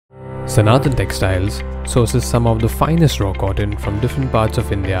Sanatan Textiles sources some of the finest raw cotton from different parts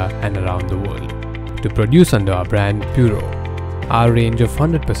of India and around the world to produce under our brand Puro, our range of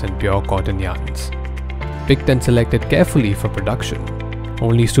 100% pure cotton yarns. Picked and selected carefully for production,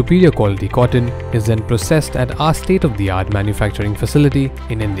 only superior quality cotton is then processed at our state-of-the-art manufacturing facility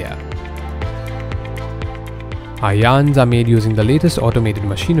in India. Our yarns are made using the latest automated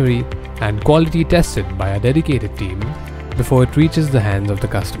machinery and quality tested by a dedicated team before it reaches the hands of the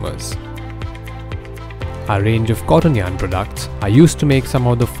customers. Our range of cotton yarn products are used to make some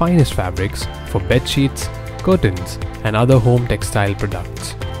of the finest fabrics for bed sheets, curtains, and other home textile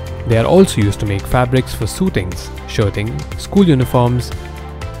products. They are also used to make fabrics for suitings, shirting, school uniforms,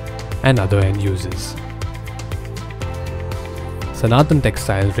 and other end uses. Sanatan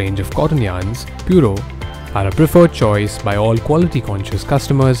Textiles range of cotton yarns, Puro, are a preferred choice by all quality-conscious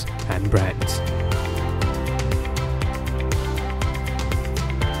customers and brands.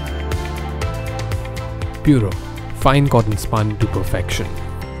 Puro, fine cotton spun to perfection.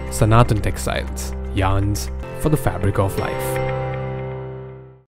 Sanatan Textiles, yarns for the fabric of life.